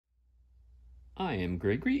I am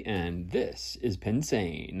Gregory, and this is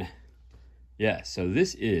Pensane. Yeah, so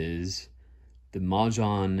this is the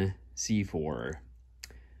Majohn C4.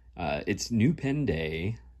 It's new pen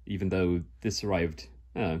day, even though this arrived,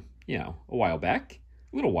 a little while back.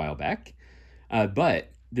 But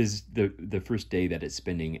this is the first day that it's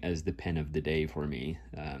spending as the pen of the day for me.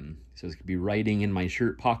 So it's gonna be writing in my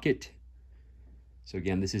shirt pocket. So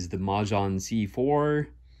again, this is the Majohn C4,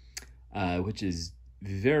 which is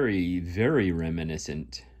very, very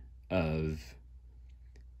reminiscent of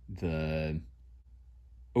the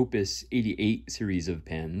Opus 88 series of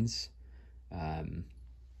pens.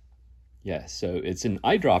 Yeah, so it's an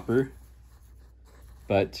eyedropper,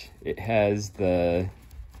 but it has the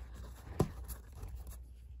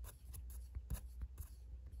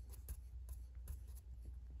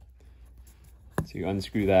so you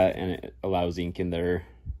unscrew that and it allows ink in there.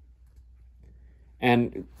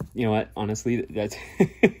 And you know what, honestly, that's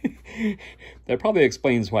that probably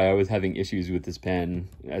explains why I was having issues with this pen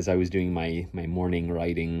as I was doing my morning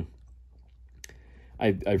writing.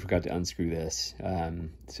 I forgot to unscrew this.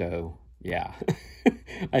 So yeah,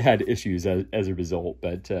 I had issues as a result,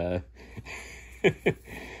 but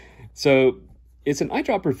so it's an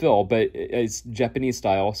eyedropper fill, but it's Japanese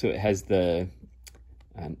style. So it has the,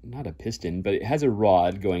 not a piston, but it has a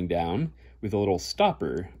rod going down with a little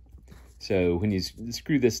stopper. So when you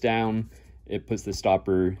screw this down, it puts the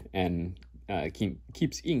stopper and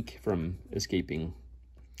keeps ink from escaping,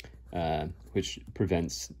 which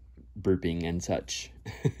prevents burping and such,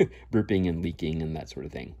 burping and leaking and that sort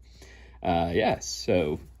of thing. Yes,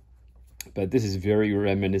 so, but this is very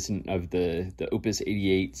reminiscent of the Opus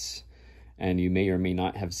 88s, and you may or may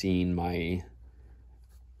not have seen my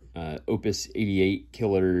Opus 88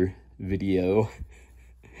 killer video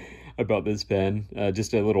about this pen,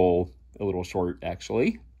 just a little short,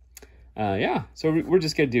 actually. Yeah, so we're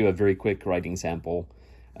just gonna do a very quick writing sample,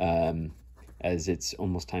 as it's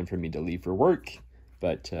almost time for me to leave for work,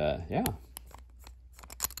 but yeah.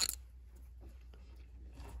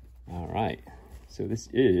 All right, so this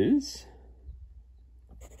is,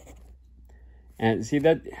 and see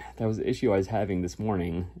that was the issue I was having this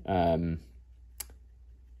morning. I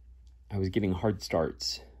was getting hard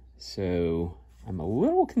starts, so I'm a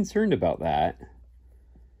little concerned about that.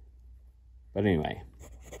 But anyway,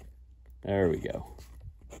 there we go.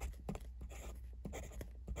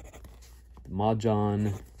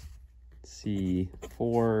 Majohn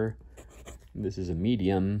C4. This is a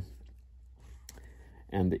medium.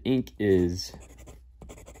 And the ink is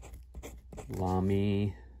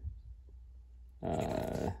Lamy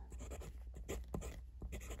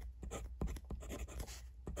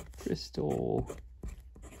Crystal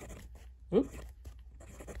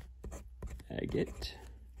Agate.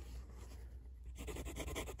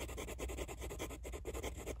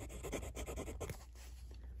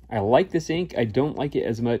 I like this ink. I don't like it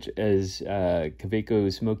as much as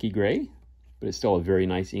Kaweco Smoky Gray, but it's still a very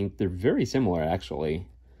nice ink. They're very similar, actually.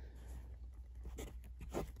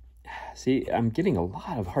 See, I'm getting a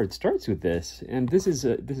lot of hard starts with this, and this is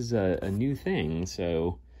a new thing.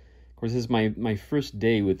 So, of course, this is my first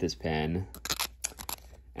day with this pen,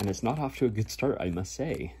 and it's not off to a good start, I must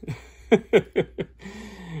say.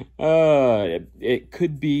 It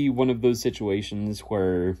could be one of those situations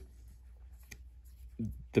where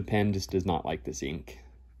the pen just does not like this ink.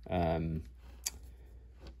 I'm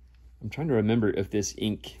trying to remember if this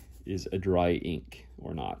ink is a dry ink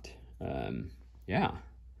or not. Yeah.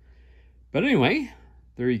 But anyway,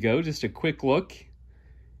 there you go. Just a quick look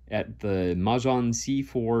at the Majohn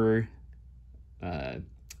C4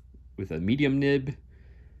 with a medium nib,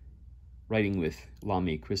 writing with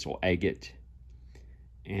Lamy Crystal Agate.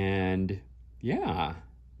 And yeah,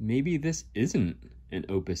 maybe this isn't an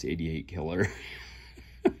Opus 88 killer.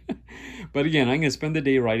 But again, I'm going to spend the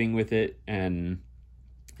day writing with it, and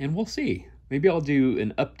we'll see. Maybe I'll do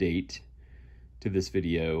an update to this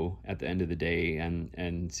video at the end of the day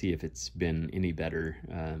and see if it's been any better,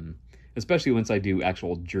 especially once I do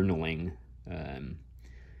actual journaling.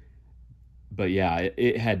 But yeah,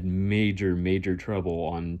 it had major trouble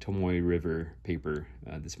on Tomoe River paper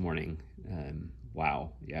this morning.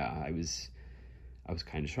 Wow, yeah, I was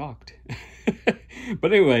kind of shocked.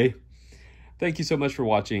 But anyway, thank you so much for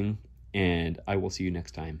watching, and I will see you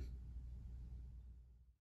next time.